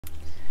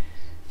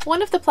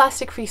One of the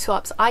plastic-free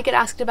swaps I get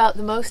asked about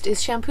the most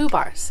is shampoo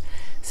bars.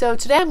 So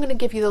today I'm going to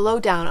give you the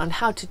lowdown on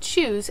how to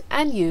choose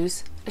and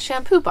use a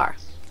shampoo bar.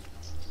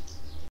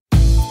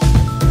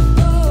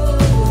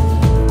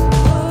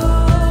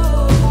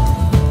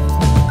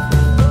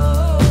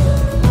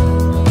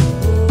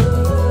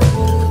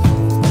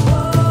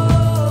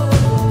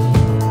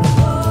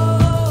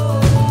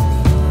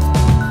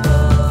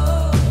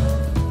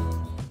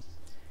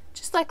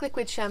 Like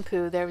liquid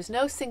shampoo, there is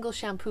no single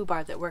shampoo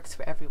bar that works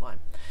for everyone.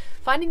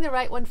 Finding the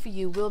right one for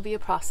you will be a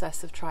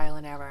process of trial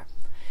and error.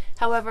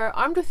 However,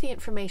 armed with the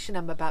information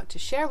I'm about to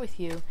share with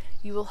you,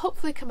 you will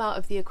hopefully come out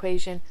of the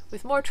equation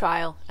with more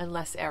trial and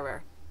less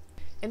error.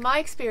 In my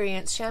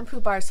experience, shampoo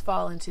bars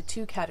fall into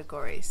two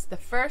categories. The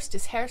first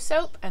is hair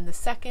soap and the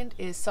second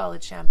is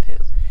solid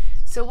shampoo.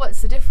 So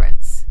what's the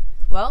difference?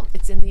 Well,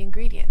 it's in the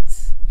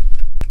ingredients.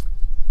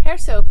 Hair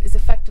soap is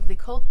effectively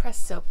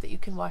cold-pressed soap that you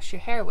can wash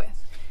your hair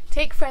with.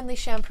 Take Friendly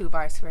shampoo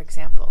bars, for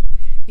example.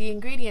 The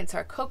ingredients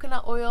are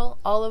coconut oil,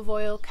 olive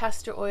oil,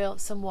 castor oil,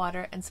 some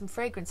water, and some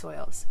fragrance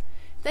oils.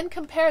 Then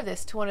compare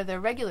this to one of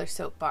their regular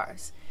soap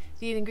bars.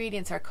 The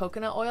ingredients are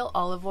coconut oil,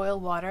 olive oil,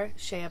 water,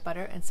 shea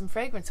butter, and some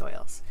fragrance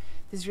oils.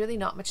 There's really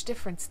not much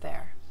difference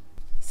there.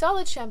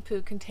 Solid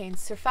shampoo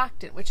contains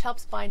surfactant, which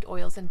helps bind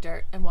oils and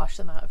dirt and wash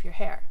them out of your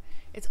hair.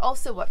 It's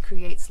also what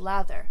creates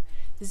lather.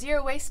 The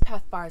Zero Waste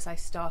Path bars I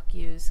stock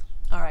use,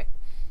 alright,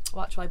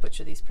 watch while I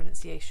butcher these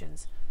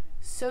pronunciations,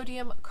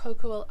 sodium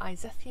cocoyl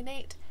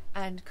isethionate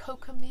and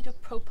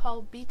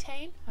cocamidopropyl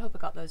betaine. I hope I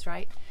got those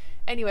right.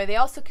 Anyway, they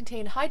also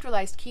contain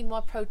hydrolyzed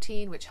quinoa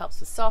protein, which helps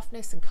with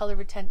softness and color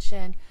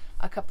retention,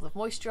 a couple of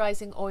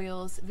moisturizing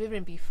oils,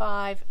 vitamin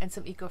B5, and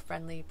some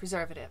eco-friendly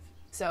preservative.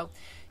 So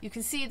you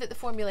can see that the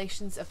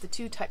formulations of the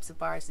two types of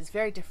bars is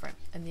very different,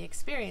 and the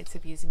experience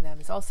of using them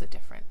is also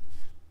different.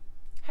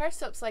 Hair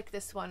soaps like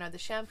this one are the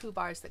shampoo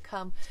bars that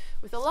come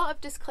with a lot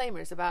of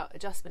disclaimers about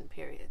adjustment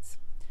periods.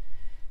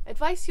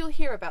 Advice you'll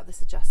hear about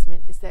this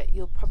adjustment is that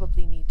you'll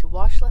probably need to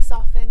wash less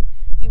often,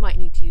 you might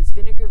need to use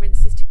vinegar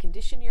rinses to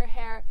condition your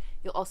hair,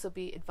 you'll also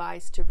be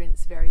advised to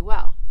rinse very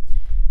well.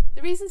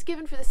 The reasons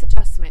given for this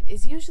adjustment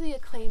is usually a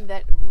claim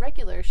that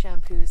regular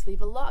shampoos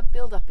leave a lot of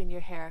buildup in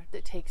your hair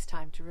that takes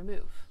time to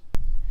remove.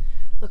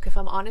 Look, if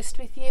I'm honest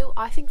with you,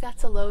 I think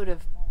that's a load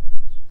of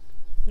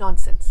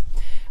nonsense.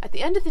 At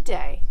the end of the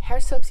day, hair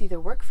soaps either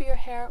work for your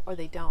hair or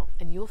they don't,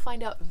 and you'll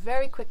find out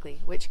very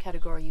quickly which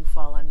category you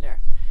fall under.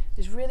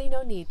 There's really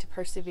no need to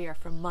persevere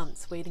for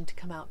months waiting to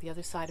come out the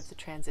other side of the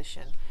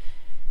transition.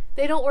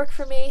 They don't work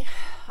for me.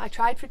 I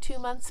tried for 2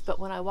 months, but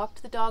when I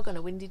walked the dog on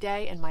a windy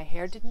day and my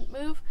hair didn't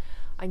move,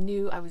 I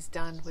knew I was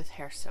done with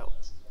hair soap.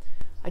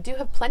 I do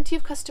have plenty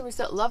of customers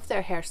that love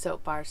their hair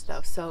soap bars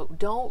though, so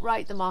don't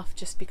write them off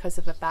just because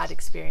of a bad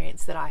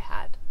experience that I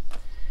had.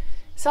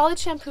 Solid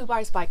shampoo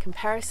bars by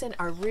comparison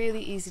are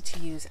really easy to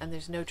use and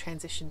there's no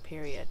transition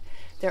period.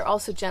 They're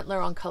also gentler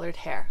on colored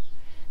hair.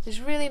 There's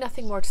really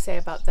nothing more to say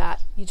about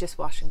that, you just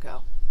wash and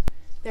go.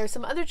 There are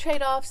some other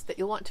trade-offs that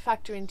you'll want to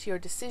factor into your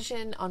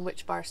decision on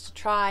which bars to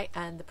try,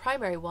 and the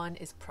primary one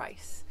is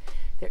price.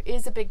 There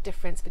is a big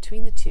difference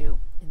between the two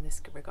in this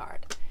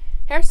regard.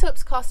 Hair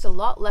soaps cost a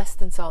lot less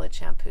than solid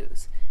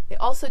shampoos. They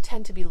also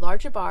tend to be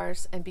larger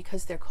bars, and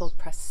because they're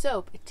cold-pressed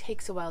soap, it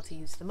takes a while to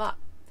use them up.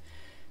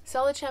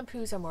 Solid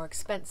shampoos are more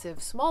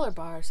expensive, smaller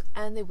bars,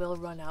 and they will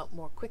run out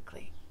more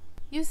quickly.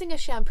 Using a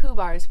shampoo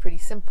bar is pretty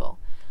simple.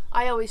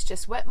 I always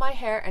just wet my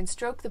hair and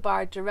stroke the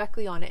bar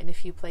directly on it in a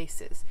few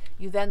places.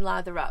 You then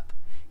lather up.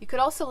 You could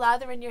also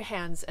lather in your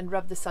hands and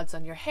rub the suds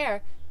on your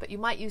hair, but you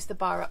might use the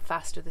bar up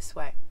faster this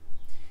way.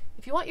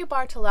 If you want your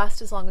bar to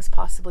last as long as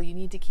possible, you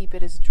need to keep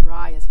it as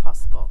dry as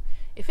possible.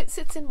 If it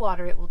sits in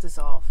water, it will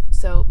dissolve,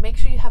 so make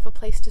sure you have a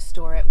place to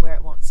store it where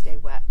it won't stay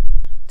wet.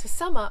 To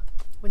sum up,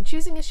 when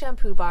choosing a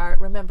shampoo bar,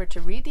 remember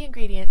to read the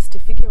ingredients to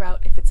figure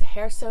out if it's a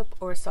hair soap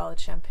or a solid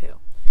shampoo.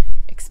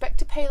 Expect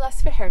to pay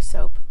less for hair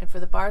soap and for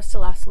the bars to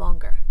last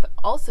longer, but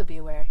also be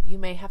aware you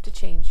may have to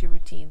change your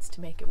routines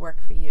to make it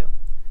work for you.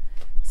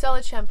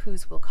 Solid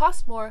shampoos will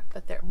cost more,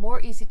 but they're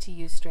more easy to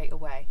use straight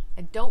away.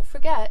 And don't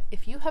forget,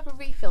 if you have a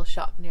refill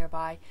shop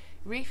nearby,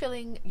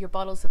 refilling your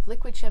bottles of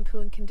liquid shampoo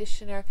and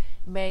conditioner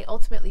may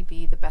ultimately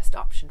be the best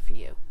option for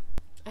you.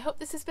 I hope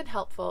this has been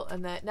helpful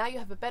and that now you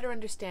have a better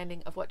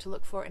understanding of what to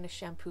look for in a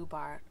shampoo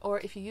bar, or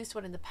if you used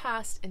one in the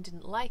past and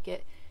didn't like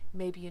it,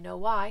 maybe you know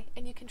why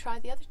and you can try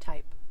the other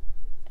type.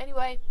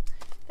 Anyway,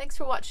 thanks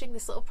for watching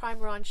this little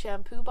primer on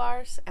shampoo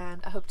bars, and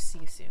I hope to see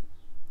you soon.